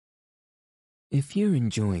If you're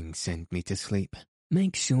enjoying Send Me to Sleep,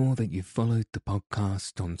 make sure that you've followed the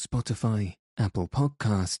podcast on Spotify, Apple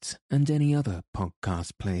Podcasts, and any other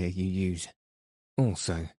podcast player you use.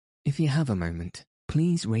 Also, if you have a moment,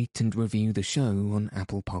 please rate and review the show on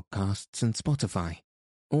Apple Podcasts and Spotify.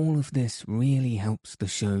 All of this really helps the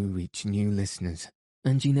show reach new listeners,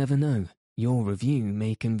 and you never know, your review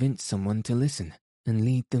may convince someone to listen and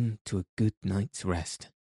lead them to a good night's rest,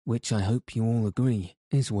 which I hope you all agree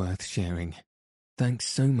is worth sharing. Thanks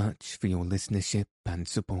so much for your listenership and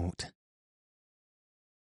support.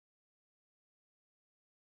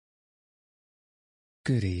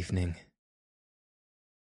 Good evening.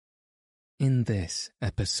 In this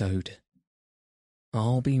episode,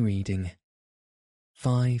 I'll be reading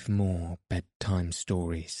 5 more bedtime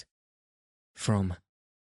stories from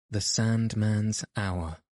The Sandman's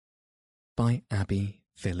Hour by Abby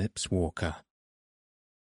Phillips Walker.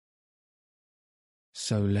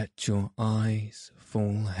 So let your eyes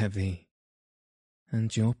fall heavy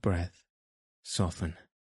and your breath soften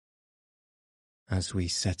as we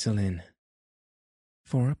settle in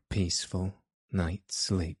for a peaceful night's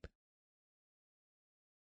sleep.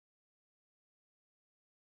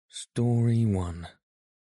 Story 1.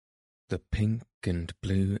 The Pink and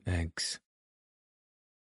Blue Eggs.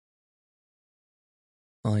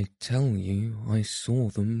 I tell you I saw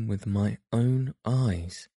them with my own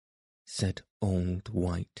eyes, said Old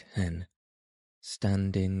White Hen,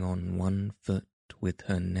 standing on one foot with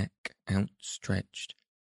her neck outstretched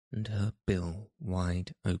and her bill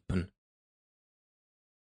wide open.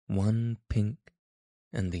 One pink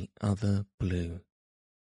and the other blue.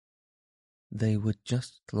 They were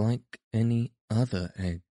just like any other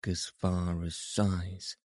egg as far as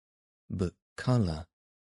size, but colour,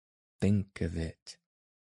 think of it,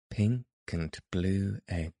 pink and blue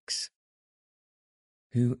eggs.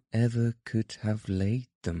 Whoever could have laid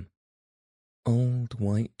them? Old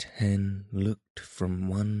White Hen looked from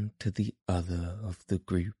one to the other of the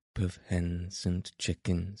group of hens and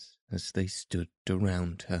chickens as they stood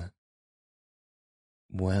around her.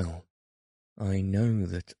 Well, I know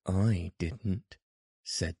that I didn't,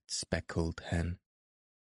 said Speckled Hen.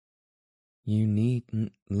 You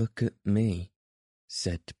needn't look at me,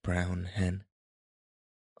 said Brown Hen.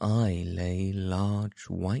 I lay large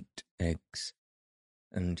white eggs,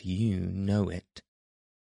 and you know it.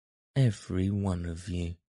 Every one of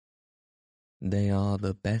you. They are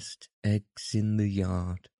the best eggs in the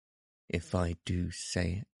yard, if I do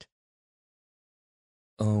say it.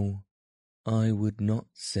 Oh, I would not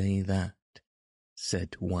say that,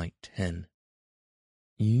 said White Hen.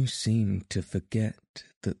 You seem to forget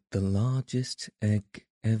that the largest egg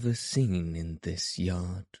ever seen in this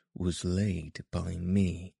yard was laid by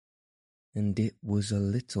me, and it was a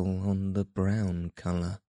little on the brown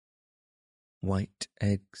colour. White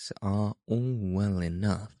eggs are all well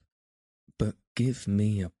enough, but give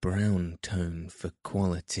me a brown tone for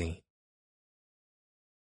quality.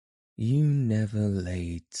 You never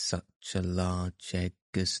laid such a large egg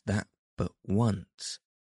as that but once,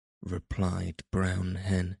 replied Brown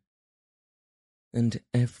Hen, and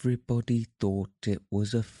everybody thought it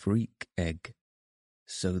was a freak egg,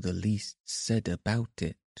 so the least said about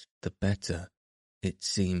it the better, it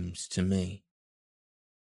seems to me.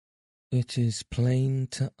 It is plain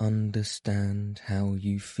to understand how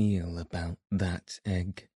you feel about that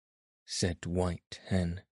egg, said White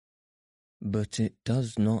Hen, but it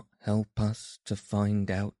does not help us to find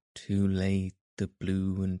out who laid the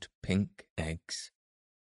blue and pink eggs.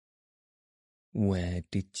 Where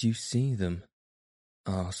did you see them?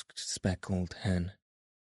 Asked Speckled Hen.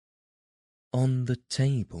 On the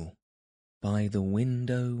table, by the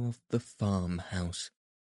window of the farmhouse,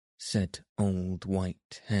 said Old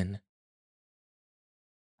White Hen.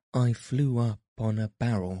 I flew up on a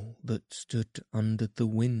barrel that stood under the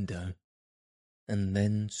window, and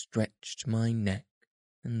then stretched my neck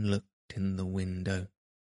and looked in the window,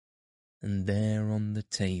 and there on the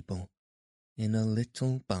table, in a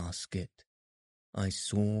little basket, I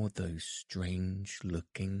saw those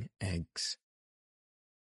strange-looking eggs.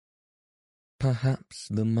 Perhaps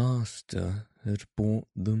the master had bought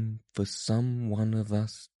them for some one of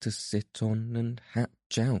us to sit on and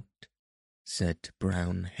hatch out, said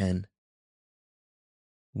Brown Hen.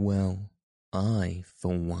 Well, I,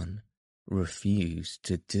 for one, refuse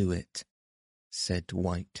to do it, said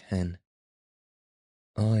White Hen.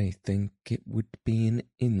 I think it would be an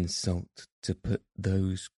insult to put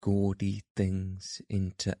those gaudy things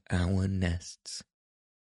into our nests.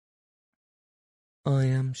 I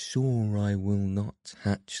am sure I will not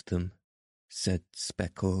hatch them, said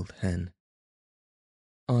Speckled Hen.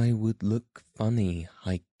 I would look funny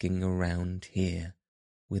hiking around here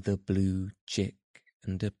with a blue chick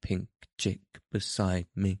and a pink chick beside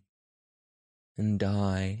me, and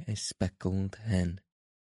I a speckled hen.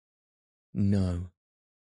 No,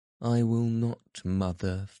 I will not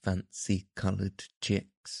mother fancy-coloured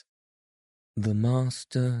chicks. The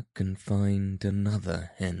master can find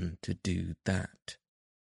another hen to do that.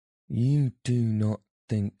 You do not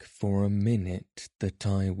think for a minute that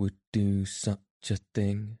I would do such a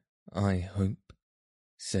thing, I hope,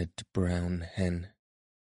 said Brown Hen.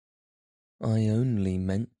 I only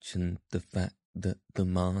mentioned the fact that the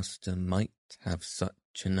master might have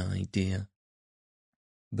such an idea.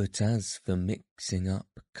 But as for mixing up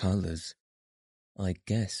colours, I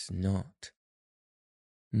guess not.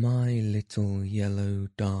 My little yellow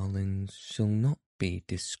darlings shall not be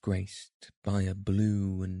disgraced by a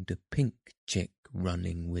blue and a pink chick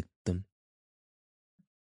running with them.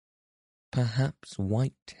 Perhaps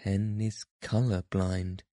White Hen is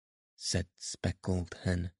colour-blind, said Speckled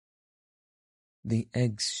Hen. The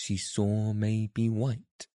eggs she saw may be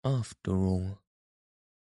white after all.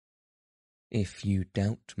 If you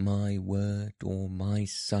doubt my word or my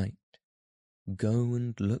sight, go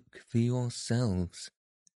and look for yourselves,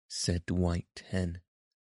 said White Hen,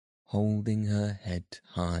 holding her head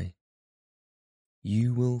high.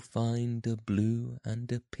 You will find a blue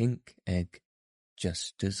and a pink egg,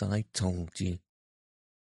 just as I told you.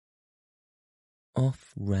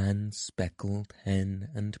 Off ran Speckled Hen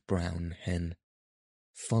and Brown Hen,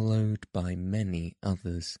 followed by many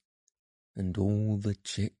others, and all the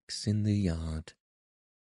chicks in the yard.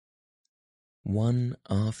 One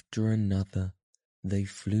after another they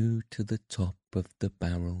flew to the top of the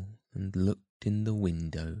barrel and looked in the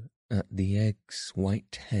window at the eggs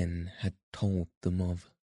White Hen had told them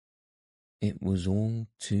of. It was all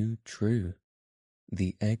too true.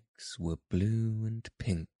 The eggs were blue and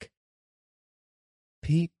pink.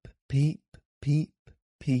 Peep, peep, peep,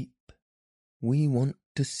 peep. We want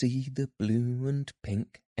to see the blue and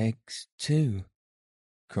pink eggs too,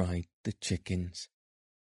 cried the chickens.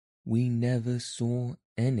 We never saw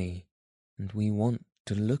any, and we want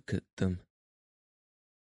to look at them.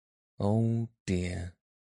 Oh dear,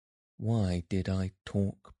 why did I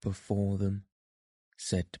talk before them?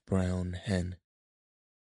 Said Brown Hen.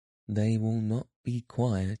 They will not be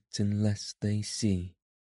quiet unless they see.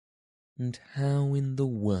 And how in the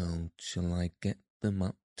world shall I get them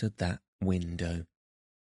up to that window?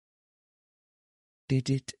 Did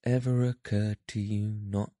it ever occur to you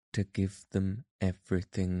not to give them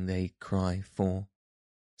everything they cry for?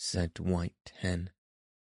 Said White Hen.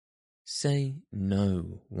 Say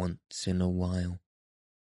no once in a while.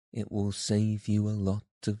 It will save you a lot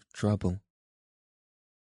of trouble.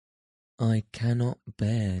 I cannot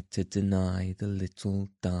bear to deny the little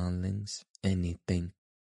darlings anything,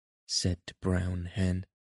 said Brown Hen,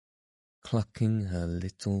 clucking her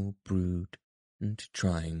little brood and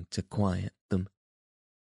trying to quiet them.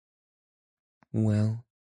 Well,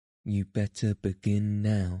 you better begin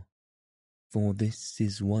now, for this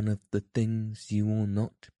is one of the things you will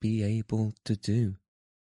not be able to do,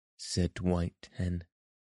 said White Hen,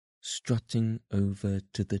 strutting over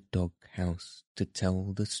to the dog-house to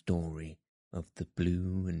tell the story of the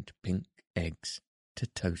blue and pink eggs to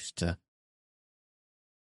Toaster.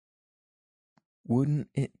 Wouldn't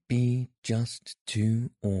it be just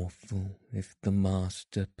too awful if the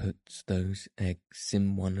master puts those eggs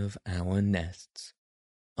in one of our nests?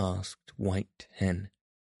 Asked White Hen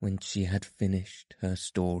when she had finished her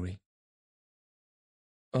story.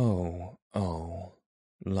 Oh,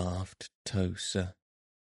 laughed Toaster.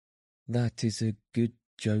 That is a good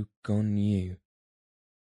joke on you.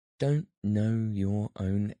 Don't know your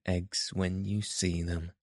own eggs when you see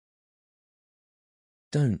them.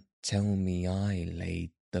 Don't tell me I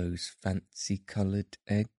laid those fancy-coloured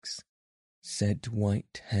eggs, said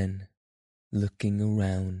White Hen, looking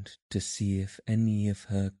around to see if any of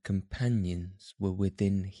her companions were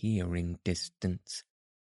within hearing distance.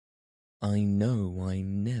 I know I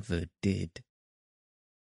never did.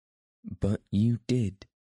 But you did,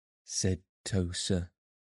 said Toaster,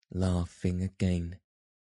 laughing again.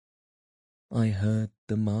 I heard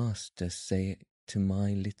the master say it to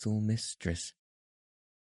my little mistress.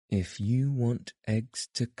 If you want eggs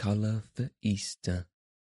to colour for Easter,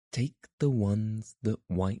 take the ones that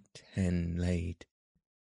White Hen laid.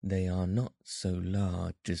 They are not so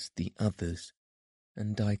large as the others,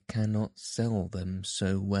 and I cannot sell them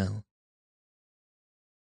so well.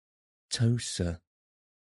 Toaster,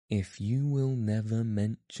 if you will never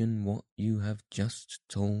mention what you have just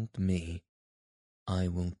told me, I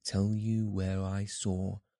will tell you where I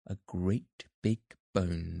saw a great big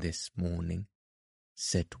bone this morning,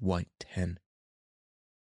 said White Hen.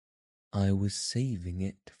 I was saving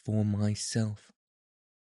it for myself.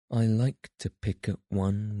 I like to pick at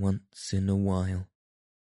one once in a while,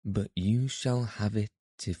 but you shall have it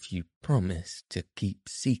if you promise to keep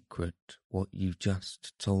secret what you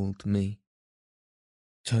just told me."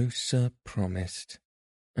 Tosa promised,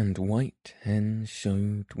 and White Hen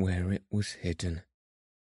showed where it was hidden.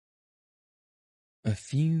 A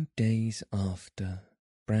few days after,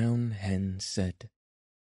 Brown Hen said,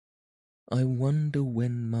 "I wonder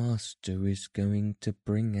when Master is going to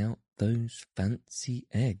bring out those fancy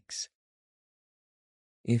eggs.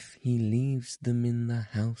 If he leaves them in the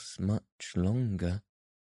house much longer,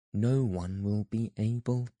 no one will be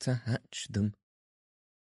able to hatch them."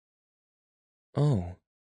 "Oh,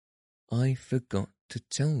 I forgot to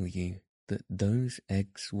tell you that those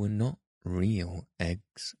eggs were not real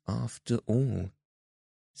eggs after all,"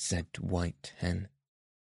 said White Hen,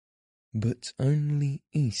 "but only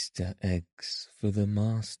Easter eggs for the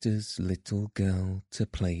master's little girl to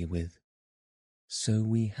play with. So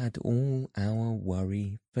we had all our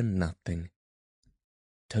worry for nothing.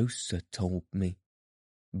 Tosa told me,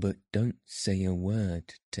 but don't say a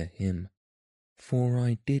word to him, for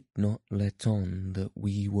I did not let on that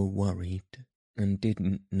we were worried and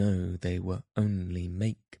didn't know they were only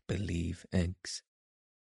make-believe eggs.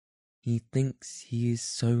 He thinks he is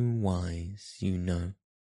so wise, you know.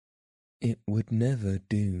 It would never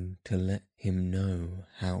do to let him know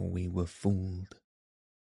how we were fooled."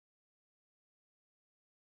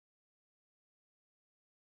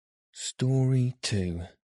 Story 2.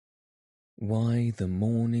 Why the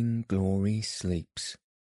Morning Glory Sleeps.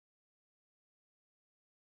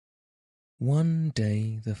 One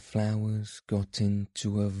day the flowers got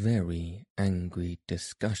into a very angry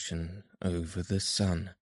discussion over the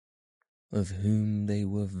sun, of whom they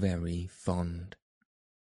were very fond.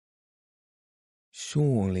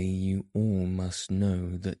 "Surely you all must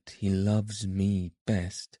know that he loves me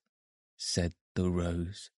best," said the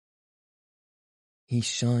rose. "He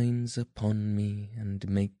shines upon me and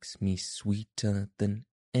makes me sweeter than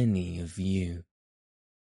any of you,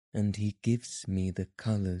 and he gives me the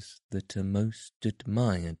colours that are most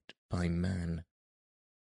admired by man."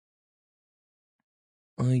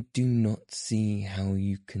 "I do not see how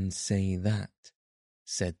you can say that,"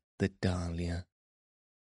 said the dahlia.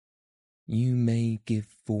 "You may give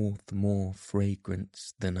forth more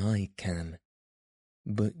fragrance than I can,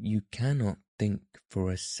 but you cannot think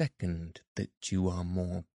for a second that you are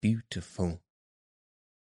more beautiful.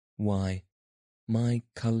 Why, my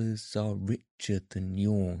colours are richer than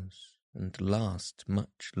yours and last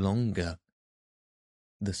much longer.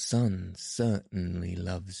 The sun certainly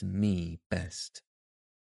loves me best."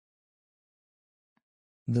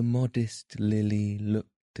 The modest lily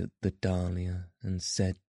looked at the dahlia and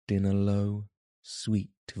said in a low,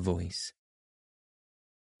 sweet voice,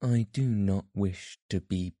 "I do not wish to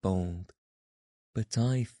be bold, but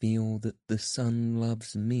I feel that the sun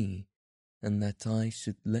loves me, and that I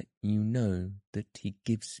should let you know that he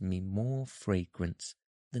gives me more fragrance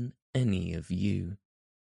than any of you."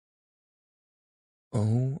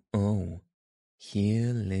 Oh,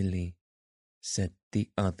 hear Lily," said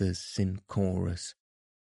the others in chorus.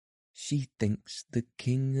 "She thinks the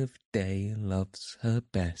King of Day loves her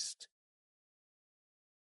best."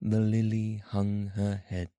 The lily hung her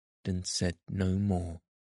head and said no more,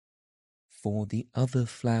 for the other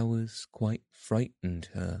flowers quite frightened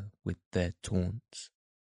her with their taunts.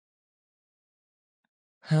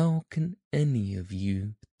 "How can any of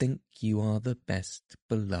you think you are the best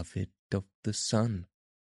beloved of the sun?"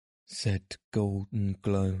 said Golden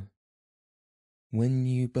Glow. "When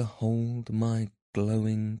you behold my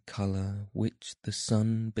glowing colour which the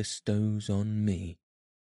sun bestows on me,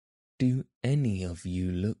 do any of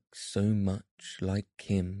you look so much like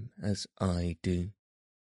him as I do?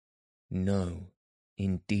 No,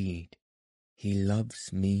 indeed, he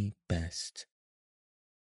loves me best."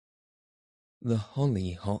 The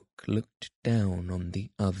hollyhock looked down on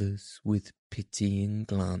the others with pitying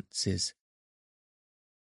glances.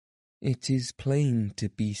 "It is plain to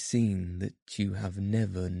be seen that you have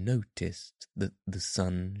never noticed that the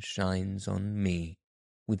sun shines on me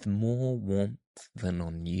with more warmth than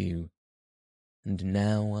on you, and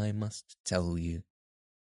now I must tell you,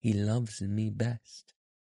 he loves me best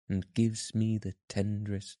and gives me the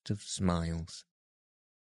tenderest of smiles.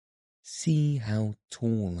 See how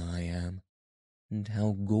tall I am, and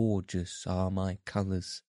how gorgeous are my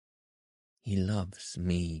colours. He loves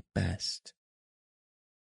me best.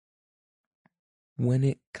 When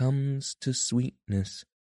it comes to sweetness,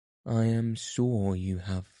 I am sure you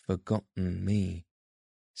have forgotten me,"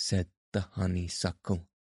 said the honeysuckle.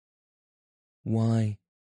 "Why,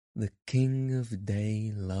 The King of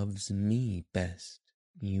Day loves me best,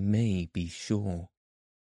 you may be sure.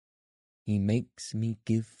 He makes me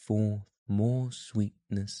give forth more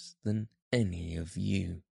sweetness than any of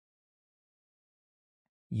you.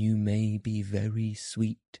 You may be very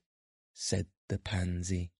sweet, said the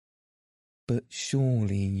pansy, but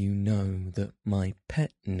surely you know that my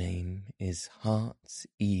pet name is Heart's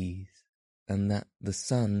Ease, and that the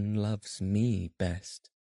sun loves me best.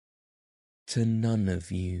 To none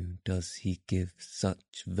of you does he give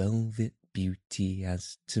such velvet beauty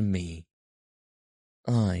as to me.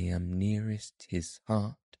 I am nearest his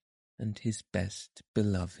heart and his best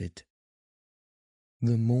beloved.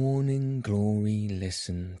 The Morning Glory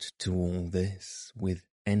listened to all this with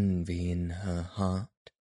envy in her heart.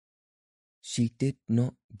 She did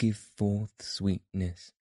not give forth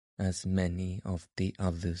sweetness as many of the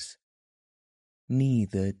others.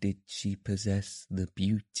 Neither did she possess the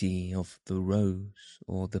beauty of the rose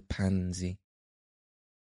or the pansy.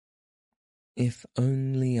 If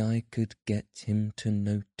only I could get him to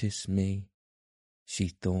notice me, she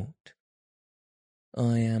thought.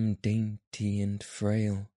 I am dainty and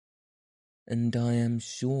frail, and I am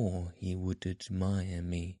sure he would admire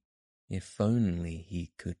me if only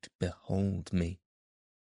he could behold me.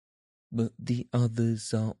 But the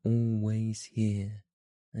others are always here,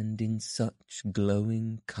 and in such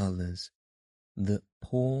glowing colours that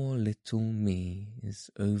poor little me is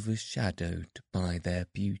overshadowed by their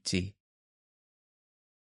beauty.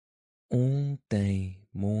 All day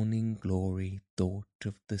Morning Glory thought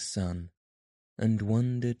of the sun, and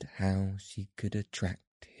wondered how she could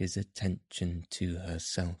attract his attention to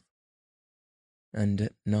herself. And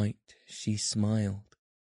at night she smiled,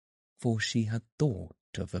 for she had thought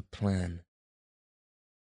of a plan.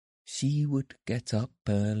 She would get up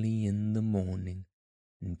early in the morning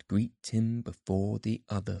and greet him before the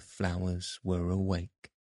other flowers were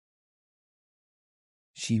awake.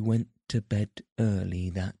 She went to bed early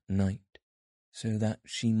that night, so that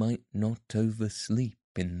she might not oversleep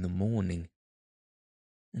in the morning,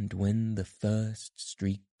 and when the first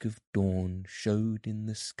streak of dawn showed in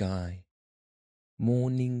the sky,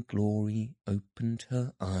 Morning Glory opened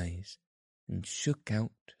her eyes and shook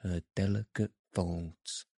out her delicate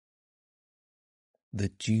folds. The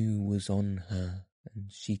dew was on her,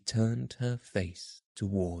 and she turned her face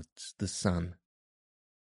towards the sun.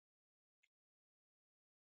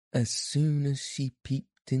 As soon as she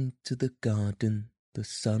peeped into the garden, the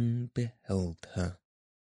sun beheld her.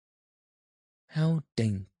 "How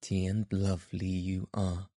dainty and lovely you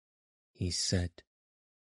are," he said.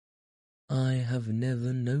 "I have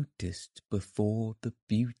never noticed before the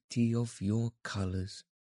beauty of your colours,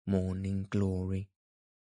 Morning Glory,"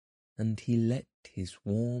 and he let his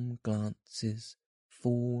warm glances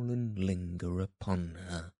fall and linger upon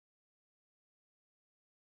her.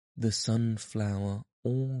 The sunflower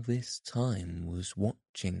all this time was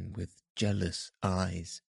watching with jealous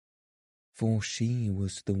eyes, for she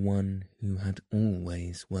was the one who had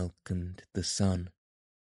always welcomed the sun,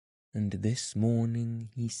 and this morning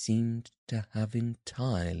he seemed to have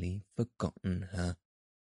entirely forgotten her.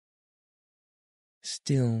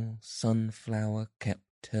 Still Sunflower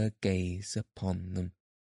kept her gaze upon them,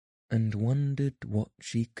 and wondered what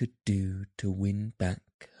she could do to win back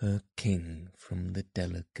her king from the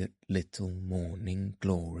delicate little Morning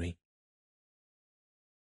Glory.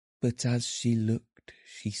 But as she looked,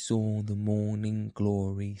 she saw the Morning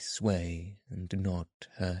Glory sway and nod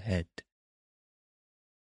her head.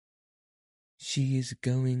 "She is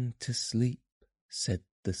going to sleep," said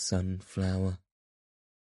the Sunflower.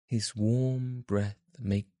 "His warm breath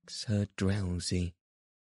makes her drowsy,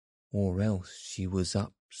 or else she was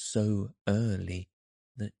up so early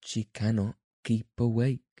that she cannot keep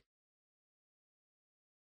awake."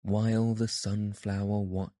 While the Sunflower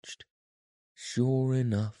watched, sure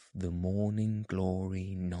enough the Morning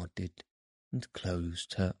Glory nodded and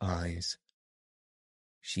closed her eyes.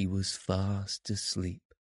 She was fast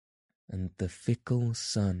asleep, and the fickle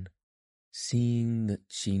sun, seeing that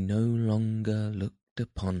she no longer looked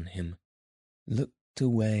upon him, looked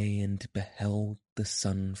away and beheld the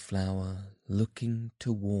Sunflower looking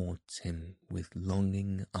towards him with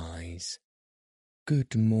longing eyes.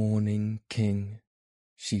 "Good morning, King,"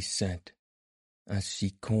 she said, as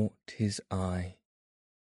she caught his eye,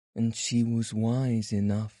 and she was wise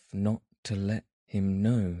enough not to let him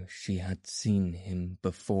know she had seen him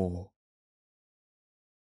before.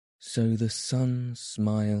 So the sun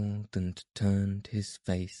smiled and turned his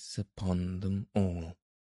face upon them all,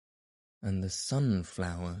 and the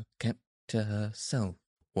Sunflower kept to herself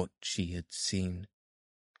what she had seen,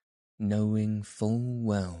 knowing full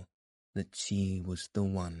well that she was the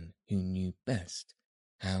one who knew best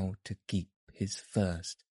how to keep his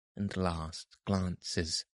first and last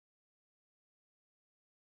glances.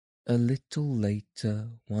 A little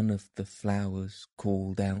later one of the flowers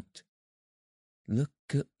called out, "Look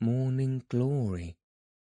at Morning Glory.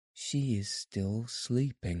 She is still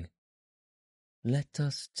sleeping. Let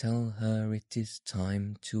us tell her it is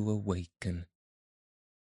time to awaken."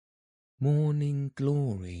 "Morning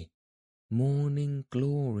Glory, Morning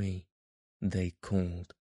Glory," they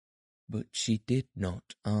called, but she did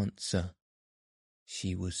not answer.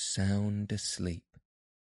 She was sound asleep.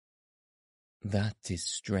 "That is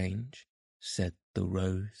strange," said the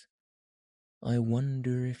rose. "I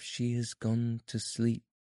wonder if she has gone to sleep,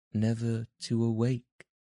 never to awake.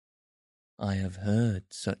 I have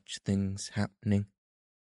heard such things happening."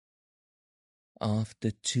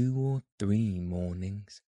 After 2 or 3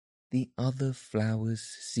 mornings, the other flowers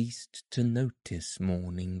ceased to notice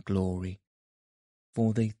Morning Glory,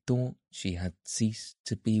 for they thought she had ceased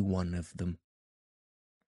to be one of them.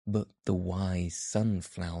 But the wise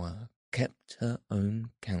sunflower kept her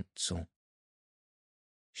own counsel.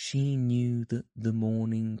 She knew that the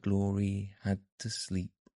Morning Glory had to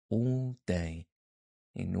sleep all day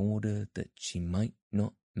in order that she might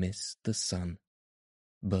not miss the sun.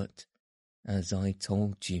 But, as I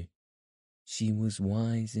told you, she was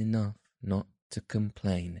wise enough not to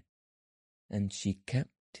complain, and she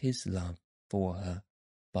kept his love for her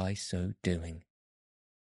by so doing.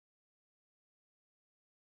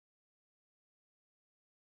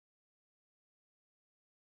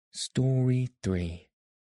 Story 3.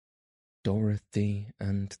 Dorothy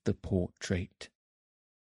and the Portrait.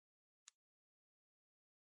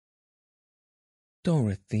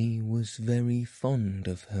 Dorothy was very fond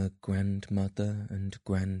of her grandmother and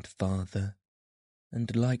grandfather,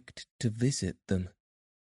 and liked to visit them,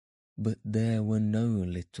 but there were no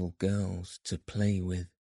little girls to play with,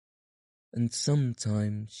 and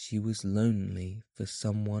sometimes she was lonely for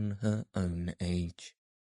someone her own age.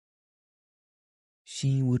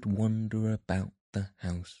 She would wander about the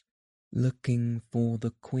house, looking for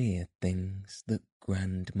the queer things that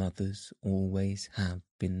grandmothers always have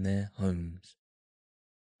in their homes.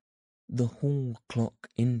 The hall clock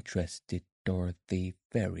interested Dorothy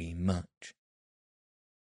very much.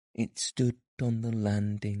 It stood on the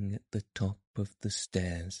landing at the top of the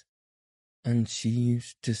stairs, and she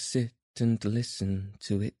used to sit and listen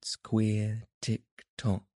to its queer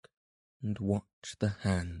tick-tock and watch the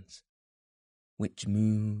hands, which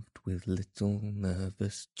moved with little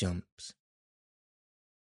nervous jumps.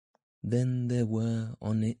 Then there were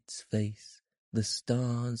on its face the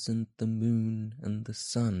stars and the moon and the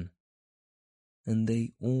sun, and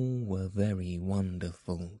they all were very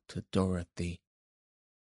wonderful to Dorothy.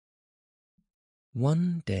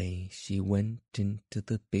 One day she went into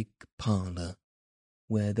the big parlour,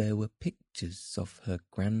 where there were pictures of her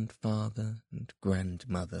grandfather and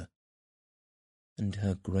grandmother, and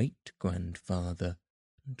her great-grandfather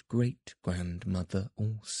and great-grandmother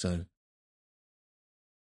also.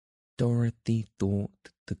 Dorothy thought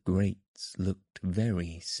the greats looked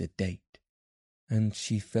very sedate, and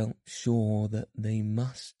she felt sure that they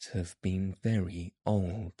must have been very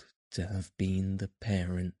old to have been the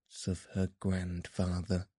parents of her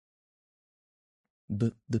grandfather.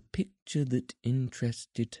 But the picture that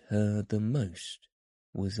interested her the most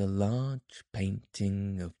was a large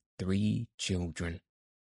painting of 3 children,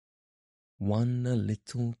 one a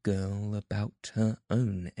little girl about her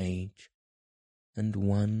own age, and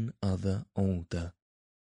one other older,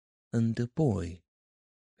 and a boy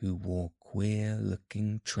who wore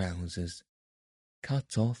queer-looking trousers,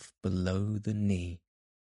 cut off below the knee.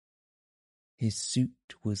 His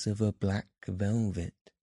suit was of a black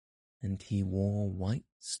velvet, and he wore white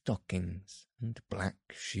stockings and black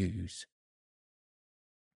shoes.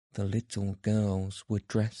 The little girls were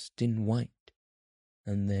dressed in white,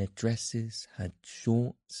 and their dresses had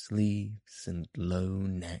short sleeves and low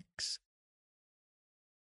necks.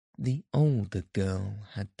 The older girl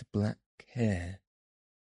had black hair,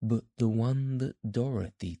 but the one that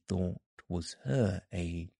Dorothy thought was her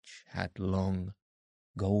age had long,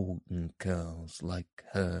 golden curls like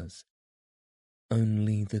hers.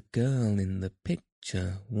 Only the girl in the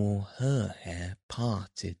picture wore her hair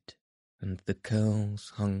parted, and the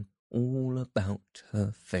curls hung all about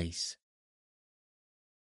her face.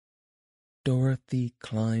 Dorothy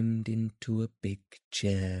climbed into a big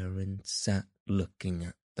chair and sat looking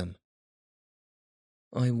at them.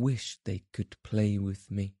 I wish they could play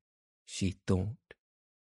with me, she thought,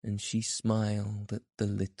 and she smiled at the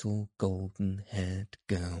little golden-haired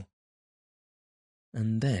girl.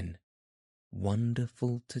 And then,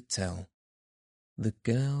 wonderful to tell, the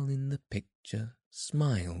girl in the picture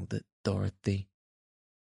smiled at Dorothy,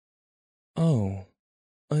 "Oh,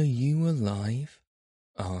 are you alive?"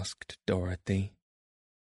 asked Dorothy.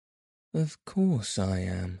 "Of course I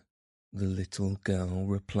am," the little girl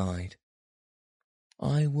replied.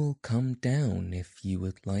 "I will come down if you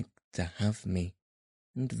would like to have me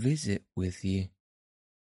and visit with you."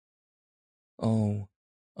 "Oh,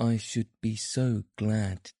 I should be so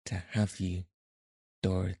glad to have you,"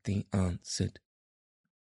 Dorothy answered.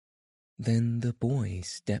 Then the boy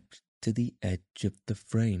stepped to the edge of the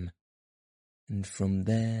frame, and from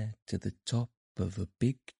there to the top of a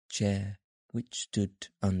big chair which stood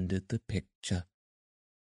under the picture,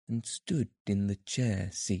 and stood in the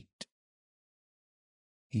chair seat.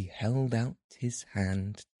 He held out his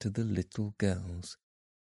hand to the little girls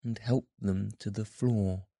and helped them to the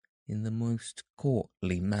floor in the most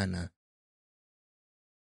courtly manner.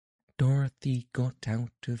 Dorothy got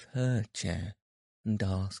out of her chair and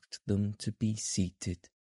asked them to be seated,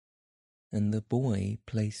 and the boy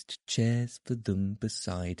placed chairs for them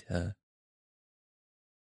beside her.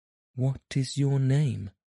 "What is your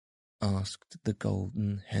name?" asked the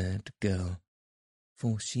golden-haired girl,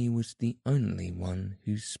 for she was the only one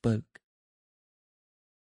who spoke.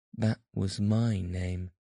 "That was my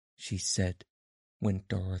name," she said, when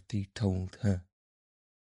Dorothy told her.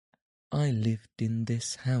 "I lived in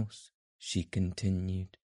this house," she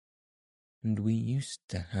continued, "and we used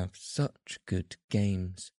to have such good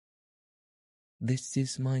games. This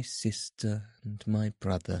is my sister and my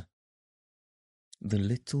brother." The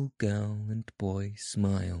little girl and boy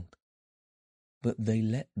smiled, but they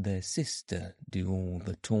let their sister do all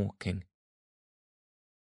the talking.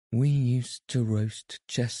 "We used to roast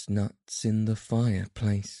chestnuts in the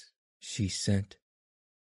fireplace," she said,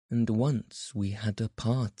 "and once we had a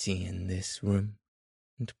party in this room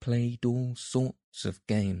and played all sorts of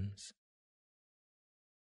games."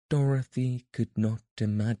 Dorothy could not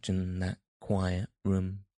imagine that quiet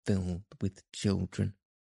room filled with children.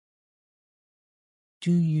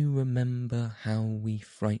 "Do you remember how we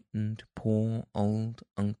frightened poor old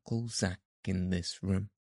Uncle Zack in this room?"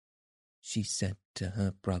 she said to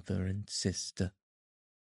her brother and sister,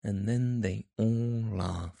 and then they all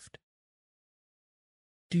laughed.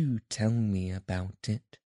 "Do tell me about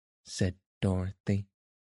it," said Dorothy.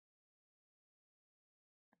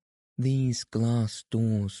 "These glass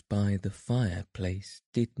doors by the fireplace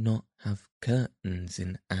did not have curtains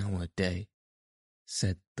in our day,"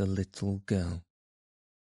 said the little girl.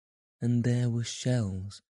 "And there were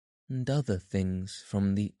shells and other things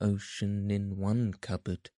from the ocean in one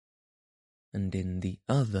cupboard, and in the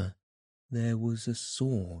other there was a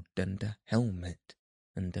sword and a helmet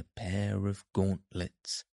and a pair of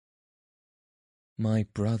gauntlets. My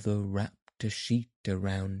brother wrapped a sheet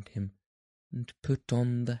around him and put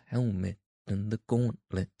on the helmet and the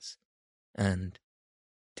gauntlets, and,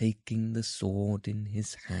 taking the sword in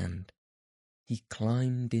his hand, he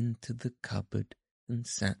climbed into the cupboard and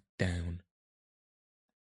sat down.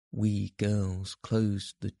 We girls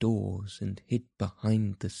closed the doors and hid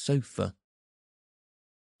behind the sofa.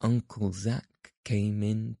 Uncle Zack came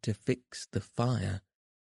in to fix the fire,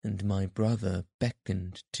 and my brother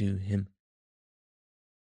beckoned to him.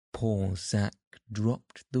 Poor Zack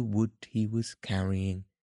dropped the wood he was carrying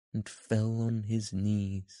and fell on his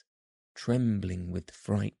knees, trembling with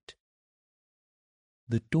fright.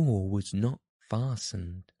 The door was not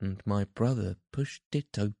fastened, and my brother pushed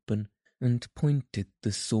it open and pointed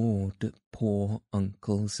the sword at poor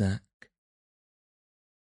Uncle Zack.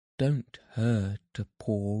 "Don't hurt a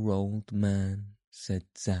poor old man," said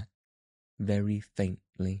Zack, very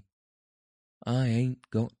faintly. "I ain't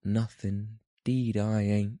got nothing, 'deed I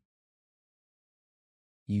ain't."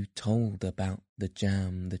 "You told about the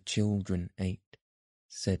jam the children ate,"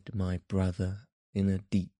 said my brother in a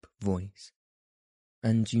deep voice,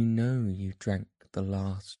 "and you know you drank the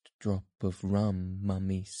last drop of rum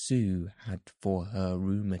Mummy Sue had for her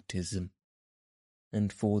rheumatism,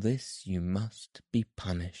 and for this you must be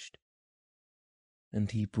punished."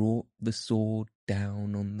 And he brought the sword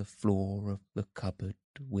down on the floor of the cupboard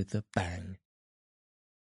with a bang.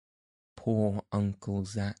 Poor Uncle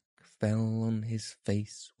Zack fell on his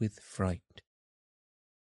face with fright.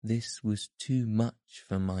 This was too much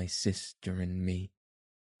for my sister and me,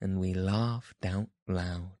 and we laughed out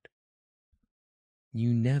loud.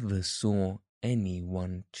 You never saw any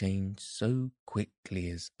one change so quickly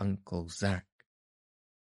as Uncle Zack.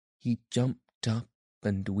 He jumped up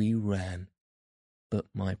and we ran, but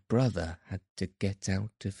my brother had to get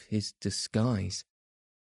out of his disguise,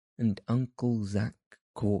 and Uncle Zack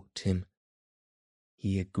caught him.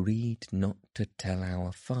 He agreed not to tell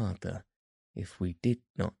our father if we did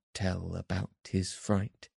not tell about his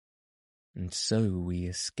fright, and so we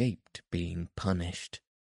escaped being punished.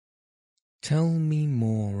 "Tell me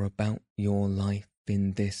more about your life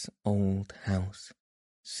in this old house,"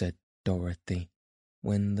 said Dorothy,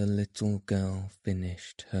 when the little girl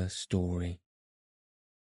finished her story.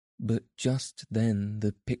 But just then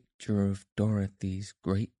the picture of Dorothy's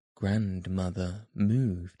great-grandmother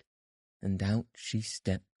moved, and out she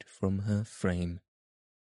stepped from her frame.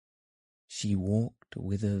 She walked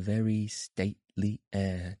with a very stately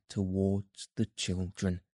air towards the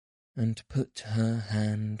children, and put her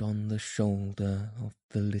hand on the shoulder of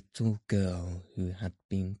the little girl who had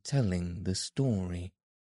been telling the story,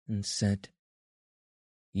 and said,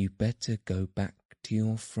 "You better go back to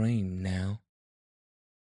your frame now."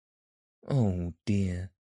 "Oh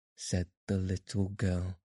dear," said the little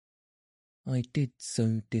girl, "I did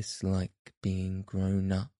so dislike being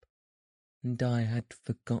grown up, and I had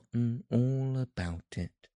forgotten all about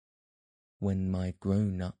it, when my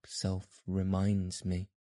grown-up self reminds me.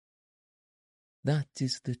 That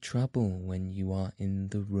is the trouble when you are in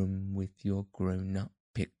the room with your grown-up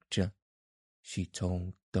picture," she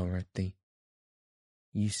told Dorothy.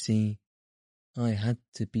 "You see, I had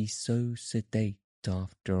to be so sedate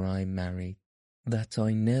after I married that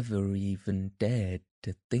I never even dared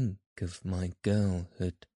to think of my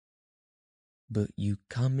girlhood. But you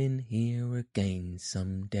come in here again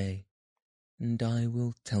some day, and I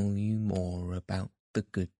will tell you more about the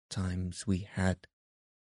good times we had."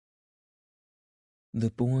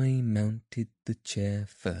 The boy mounted the chair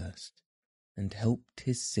first, and helped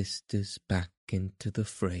his sisters back into the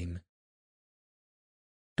frame.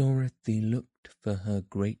 Dorothy looked for her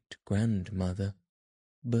great-grandmother,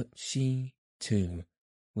 but she, too,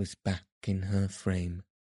 was back in her frame,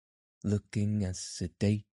 looking as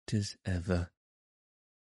sedate as ever.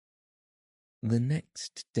 The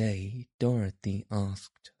next day Dorothy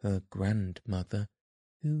asked her grandmother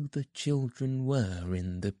who the children were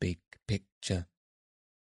in the big picture.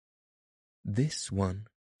 "This one,"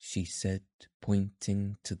 she said,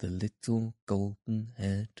 pointing to the little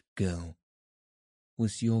golden-haired girl,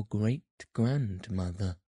 "was your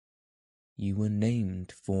great-grandmother. You were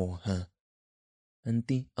named for her, and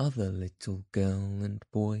the other little girl and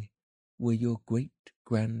boy were your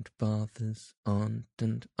great-grandfather's aunt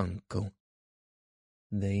and uncle.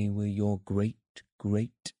 They were your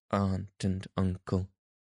great-great-aunt and uncle."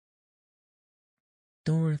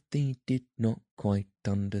 Dorothy did not quite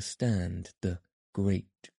understand the great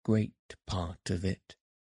part of it,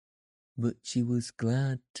 but she was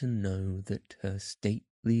glad to know that her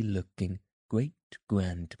stately-looking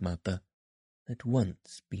great-grandmother had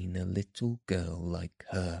once been a little girl like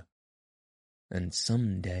her, and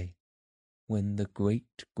some day, when the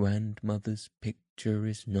great-grandmother's picture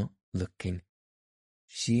is not looking,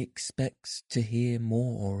 she expects to hear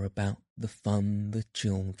more about the fun the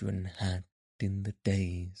children had in the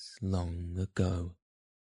days long ago.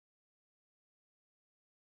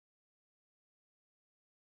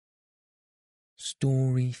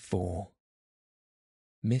 Story 4.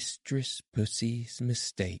 Mistress Pussy's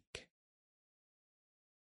Mistake.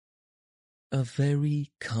 A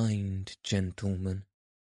very kind gentleman,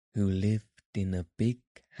 who lived in a big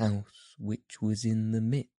house which was in the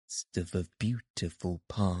midst of a beautiful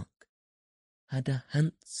park, had a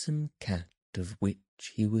handsome cat of which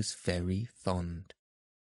he was very fond.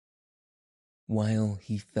 While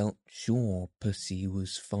he felt sure Pussy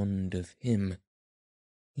was fond of him,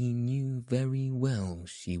 he knew very well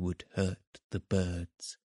she would hurt the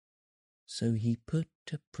birds, so he put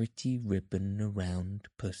a pretty ribbon around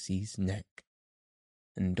Pussy's neck,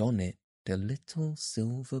 and on it a little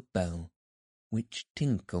silver bell which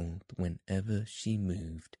tinkled whenever she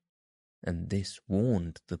moved, and this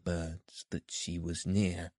warned the birds that she was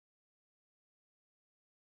near.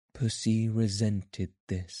 Pussy resented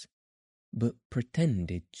this, but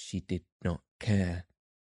pretended she did not care.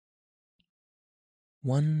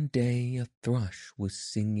 One day a thrush was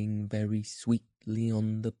singing very sweetly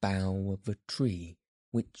on the bough of a tree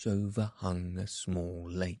which overhung a small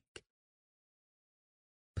lake.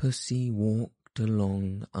 Pussy walked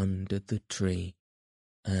along under the tree,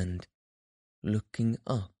 and, looking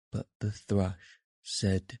up at the thrush,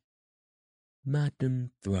 said,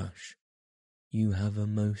 "Madam Thrush, you have a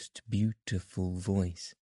most beautiful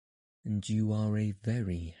voice, and you are a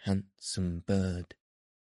very handsome bird.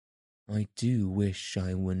 I do wish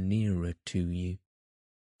I were nearer to you,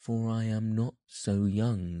 for I am not so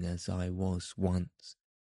young as I was once,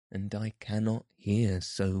 and I cannot hear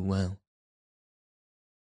so well."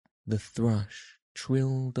 The thrush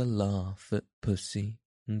trilled a laugh at Pussy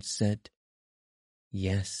and said,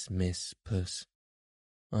 "Yes, Miss Puss,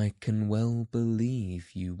 I can well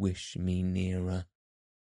believe you wish me nearer,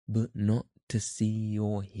 but not to see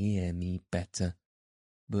or hear me better,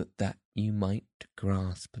 but that you might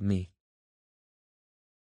grasp me."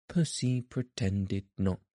 Pussy pretended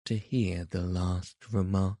not to hear the last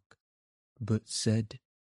remark, but said,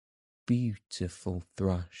 "Beautiful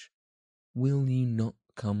thrush, will you not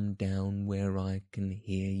come down where I can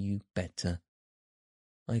hear you better?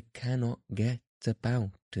 I cannot get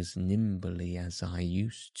about as nimbly as I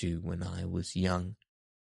used to when I was young,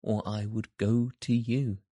 or I would go to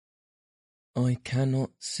you." "I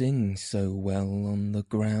cannot sing so well on the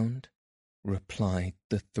ground," replied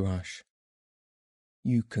the thrush.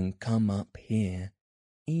 "You can come up here,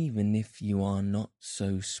 even if you are not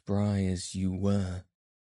so spry as you were.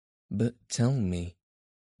 But tell me,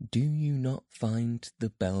 do you not find the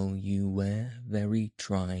bell you wear very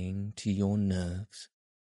trying to your nerves?"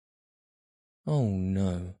 "Oh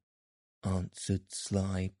no," answered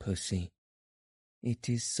sly Pussy. "It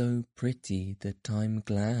is so pretty that I'm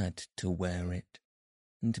glad to wear it,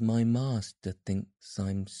 and my master thinks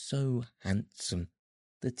I'm so handsome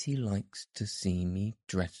that he likes to see me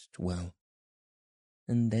dressed well,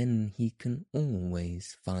 and then he can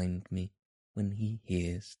always find me when he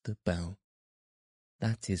hears the bell.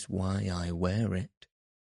 That is why I wear it."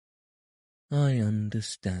 "I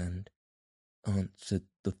understand," answered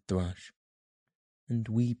the thrush, "and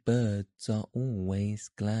we birds are always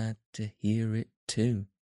glad to hear it too."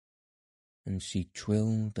 And she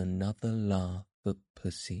trilled another laugh at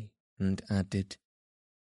Pussy and added,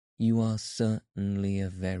 "You are certainly a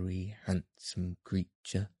very handsome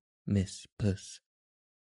creature, Miss Puss."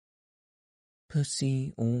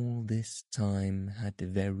 Pussy all this time had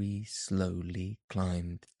very slowly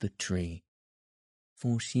climbed the tree,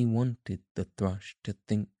 for she wanted the thrush to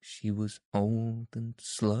think she was old and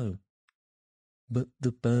slow. But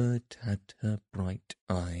the bird had her bright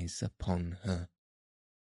eyes upon her.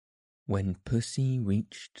 When Pussy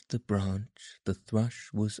reached the branch the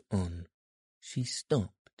thrush was on, she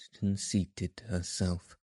stopped and seated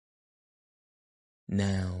herself.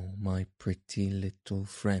 "Now, my pretty little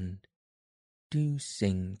friend, do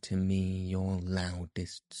sing to me your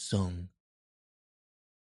loudest song."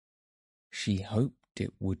 She hoped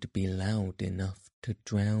it would be loud enough to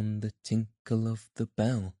drown the tinkle of the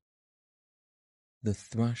bell. The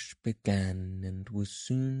thrush began and was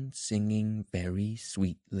soon singing very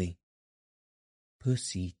sweetly.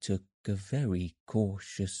 Pussy took a very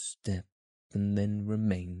cautious step and then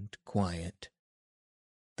remained quiet.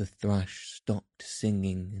 The thrush stopped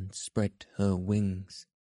singing and spread her wings.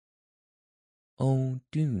 "Oh,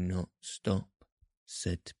 do not stop,"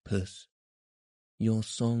 said Puss. "Your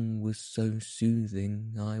song was so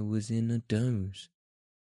soothing I was in a doze.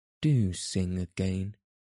 Do sing again."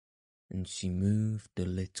 And she moved a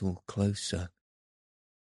little closer.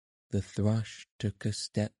 The thrush took a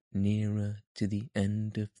step nearer to the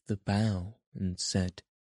end of the bough and said,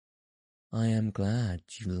 "I am glad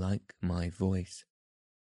you like my voice.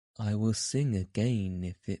 I will sing again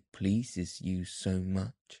if it pleases you so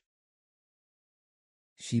much."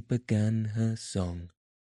 She began her song,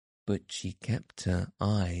 but she kept her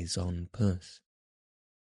eyes on Puss,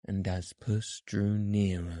 and as Puss drew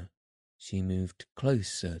nearer, she moved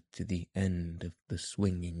closer to the end of the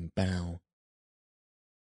swinging bough.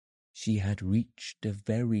 She had reached a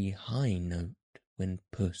very high note when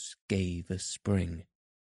Puss gave a spring,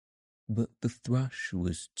 but the thrush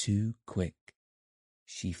was too quick.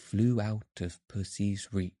 She flew out of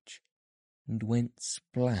Pussy's reach and went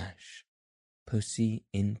splash, Pussy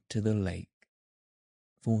into the lake,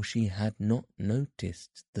 for she had not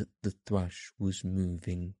noticed that the thrush was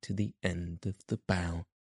moving to the end of the bough,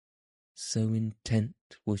 so intent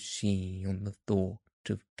was she on the thought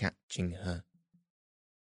of catching her.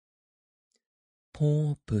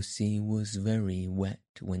 Poor Pussy was very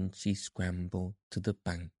wet when she scrambled to the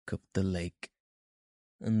bank of the lake,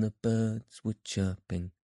 and the birds were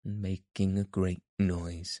chirping and making a great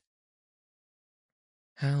noise.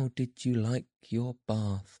 "How did you like your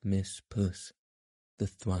bath, Miss Puss?" the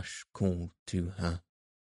thrush called to her.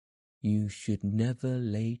 "You should never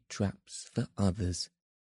lay traps for others,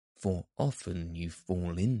 for often you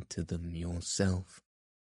fall into them yourself."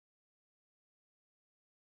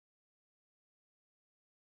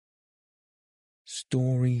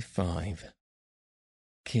 Story 5.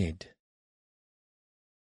 Kid.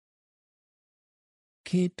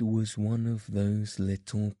 Kid was one of those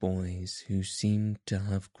little boys who seemed to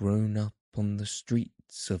have grown up on the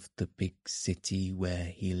streets of the big city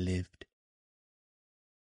where he lived.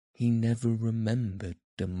 He never remembered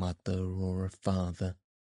a mother or a father,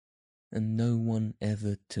 and no one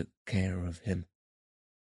ever took care of him.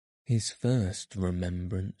 His first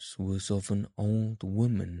remembrance was of an old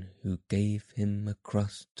woman who gave him a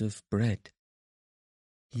crust of bread.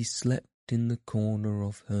 He slept in the corner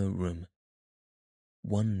of her room.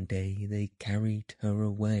 One day they carried her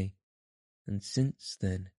away, and since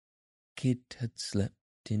then Kid had slept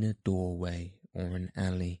in a doorway or an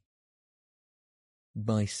alley.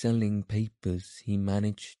 By selling papers he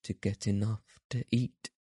managed to get enough to eat,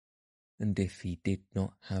 and if he did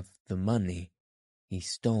not have the money, he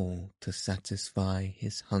stole to satisfy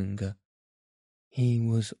his hunger. He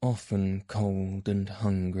was often cold and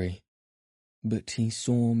hungry, but he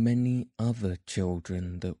saw many other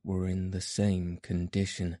children that were in the same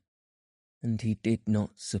condition, and he did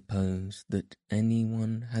not suppose that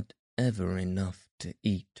anyone had ever enough to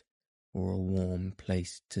eat or a warm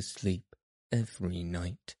place to sleep every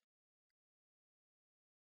night.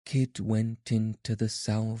 Kid went into the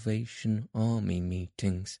Salvation Army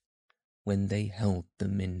meetings when they held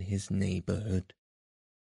them in his neighbourhood,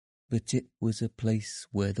 but it was a place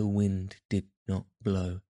where the wind did not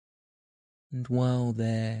blow, and while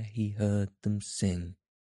there he heard them sing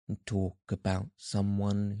and talk about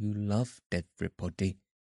someone who loved everybody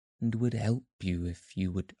and would help you if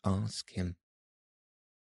you would ask him.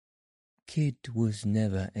 Kid was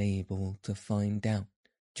never able to find out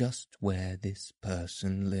just where this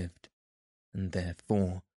person lived, and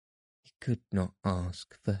therefore he could not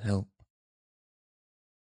ask for help.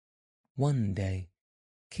 One day,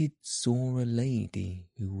 Kid saw a lady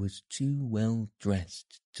who was too well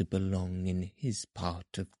dressed to belong in his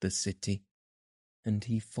part of the city, and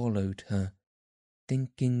he followed her,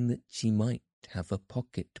 thinking that she might have a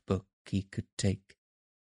pocket-book he could take.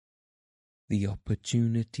 The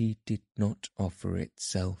opportunity did not offer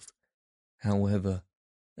itself, however,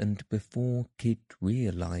 and before Kid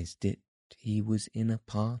realized it, he was in a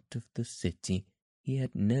part of the city he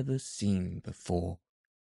had never seen before.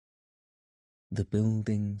 The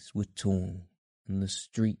buildings were tall and the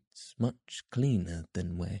streets much cleaner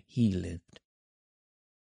than where he lived.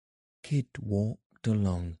 Kid walked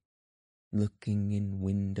along, looking in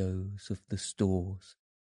windows of the stores,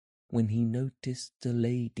 when he noticed a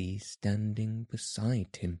lady standing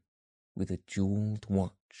beside him with a jewelled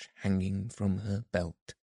watch hanging from her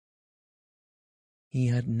belt. He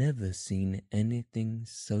had never seen anything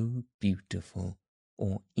so beautiful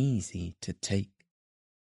or easy to take,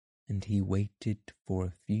 and he waited for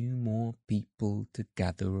a few more people to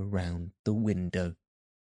gather around the window,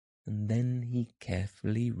 and then he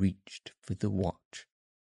carefully reached for the watch,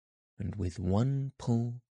 and with one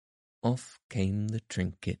pull, off came the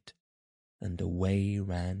trinket, and away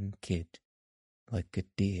ran Kid, like a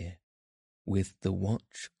deer, with the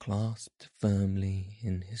watch clasped firmly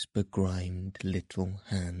in his begrimed little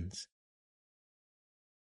hands.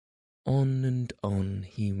 On and on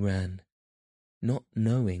he ran, not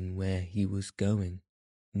knowing where he was going,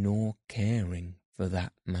 nor caring for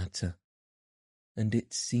that matter, and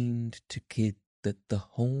it seemed to Kid that the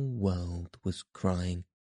whole world was crying,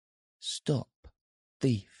 "Stop,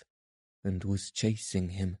 thief!" and was chasing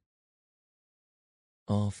him.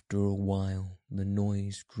 After a while the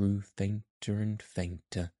noise grew fainter and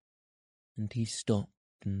fainter, and he stopped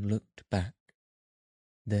and looked back.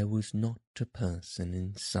 There was not a person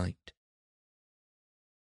in sight.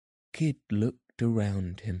 Kid looked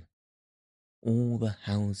around him. All the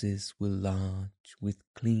houses were large, with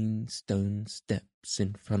clean stone steps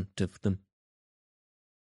in front of them.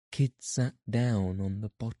 Kid sat down on the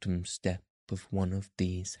bottom step of one of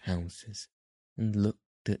these houses and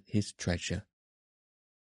looked at his treasure.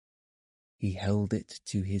 He held it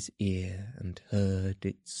to his ear and heard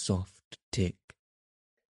its soft tick.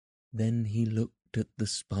 Then he looked at the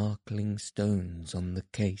sparkling stones on the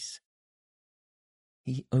case.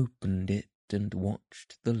 He opened it and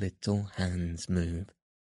watched the little hands move.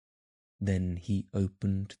 Then he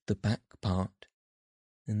opened the back part,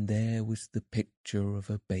 and there was the picture of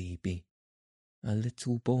a baby, a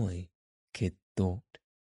little boy, Kid thought.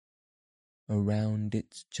 Around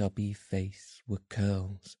its chubby face were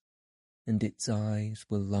curls, and its eyes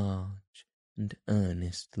were large and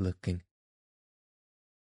earnest-looking.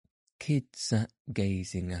 Kid sat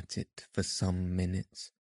gazing at it for some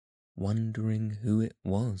minutes, wondering who it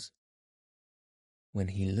was. When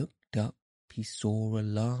he looked up, he saw a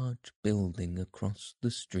large building across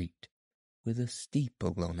the street with a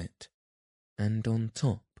steeple on it, and on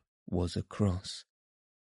top was a cross.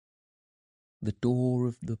 The door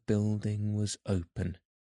of the building was open,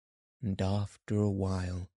 and after a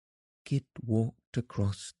while Kid walked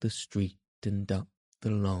across the street and up the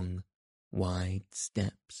long, wide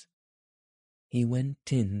steps. He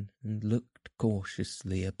went in and looked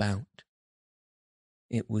cautiously about.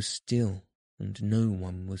 It was still, and no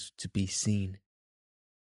one was to be seen.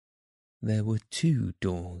 There were 2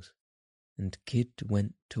 doors, and Kid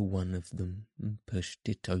went to one of them and pushed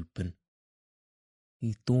it open.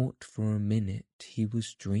 He thought for a minute he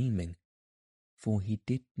was dreaming, for he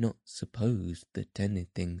did not suppose that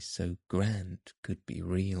anything so grand could be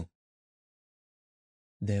real.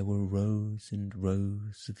 There were rows and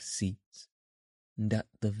rows of seats, and at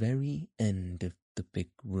the very end of the big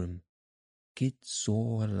room, Kid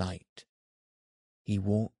saw a light. He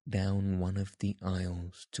walked down one of the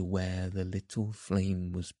aisles to where the little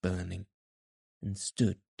flame was burning, and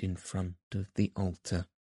stood in front of the altar.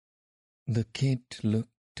 The Kid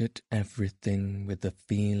looked at everything with a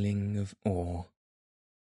feeling of awe,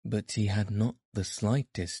 but he had not the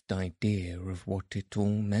slightest idea of what it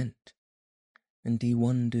all meant, and he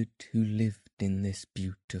wondered who lived in this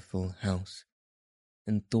beautiful house,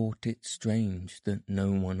 and thought it strange that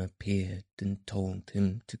no one appeared and told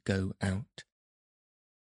him to go out.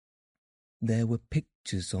 There were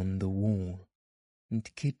pictures on the wall,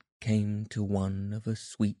 and Kid came to one of a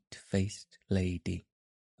sweet-faced lady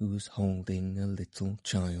who was holding a little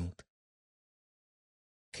child.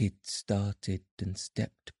 Kid started and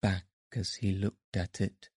stepped back as he looked at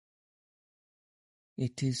it.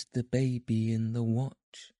 "It is the baby in the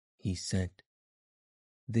watch," he said.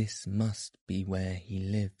 "This must be where he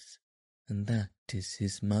lives, and that is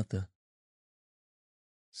his mother."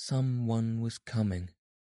 Someone was coming.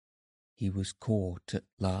 He was caught at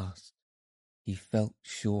last. He felt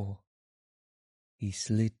sure. He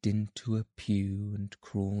slid into a pew and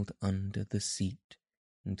crawled under the seat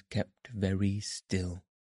and kept very still,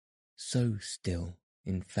 so still,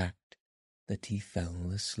 in fact, that he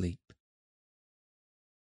fell asleep.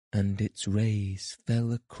 And its rays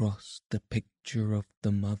fell across the picture of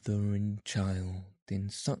the mother and child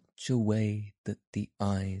in such a way that the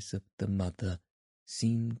eyes of the mother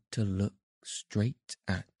seemed to look straight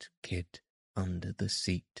at Kid under the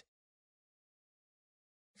seat.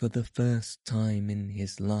 For the first time in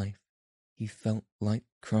his life, he felt like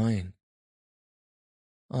crying.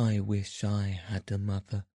 "I wish I had a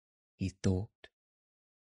mother," he thought,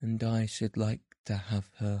 "and I should like to have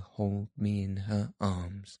her hold me in her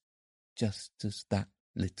arms, just as that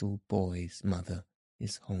little boy's mother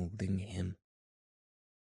is holding him.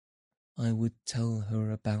 I would tell her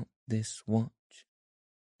about this watch,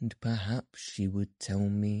 and perhaps she would tell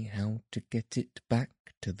me how to get it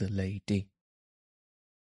back to the lady."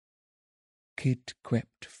 Kid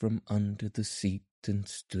crept from under the seat and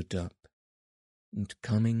stood up, and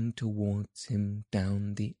coming towards him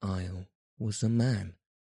down the aisle was a man.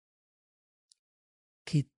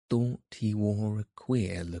 Kid thought he wore a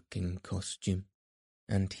queer-looking costume,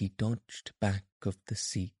 and he dodged back of the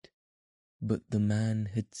seat, but the man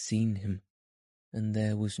had seen him, and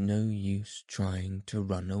there was no use trying to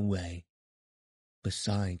run away.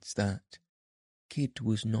 Besides that, Kid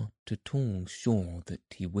was not at all sure that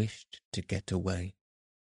he wished to get away.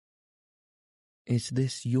 "Is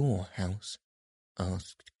this your house?"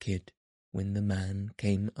 asked Kid when the man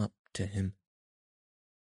came up to him.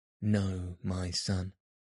 "No, my son,"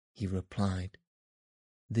 he replied.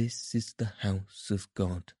 "This is the house of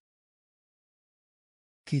God."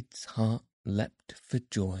 Kid's heart leapt for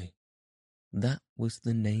joy. That was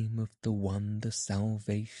the name of the one the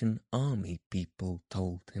Salvation Army people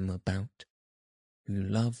told him about, who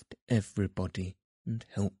loved everybody and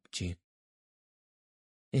helped you.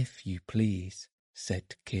 "If you please,"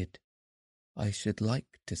 said Kid, "I should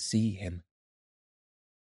like to see him."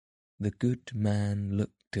 The good man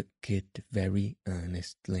looked at Kid very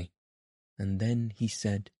earnestly, and then he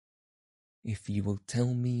said, "If you will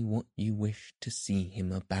tell me what you wish to see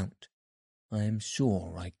him about, I am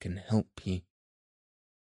sure I can help you."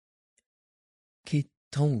 Kid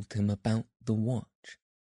told him about the watch,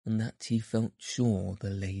 and that he felt sure the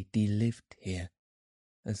lady lived here,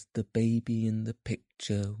 as the baby in the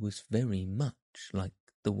picture was very much like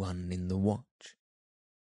the one in the watch.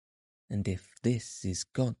 "And if this is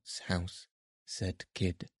God's house," said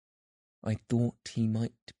Kid, "I thought he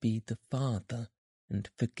might be the Father and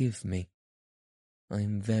forgive me. I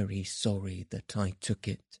am very sorry that I took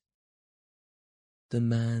it." The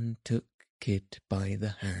man took Kid by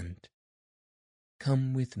the hand.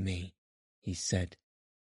 "Come with me," he said.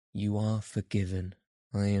 "You are forgiven,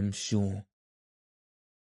 I am sure."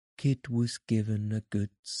 Kid was given a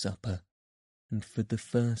good supper, and for the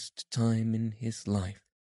first time in his life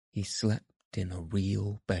he slept in a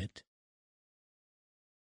real bed.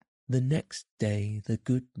 The next day the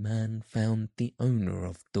good man found the owner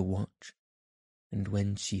of the watch, and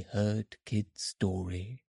when she heard Kid's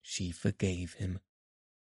story, she forgave him.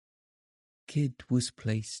 Kid was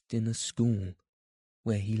placed in a school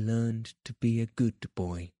where he learned to be a good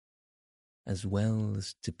boy, as well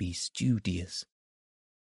as to be studious,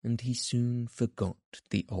 and he soon forgot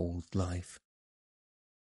the old life.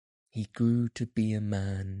 he grew to be a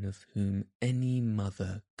man of whom any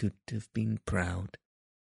mother could have been proud.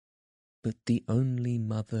 But the only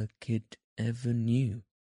mother Kid ever knew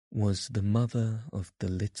was the mother of the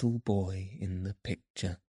little boy in the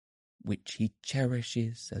picture, which he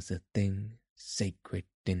cherishes as a thing sacred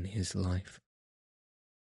in his life.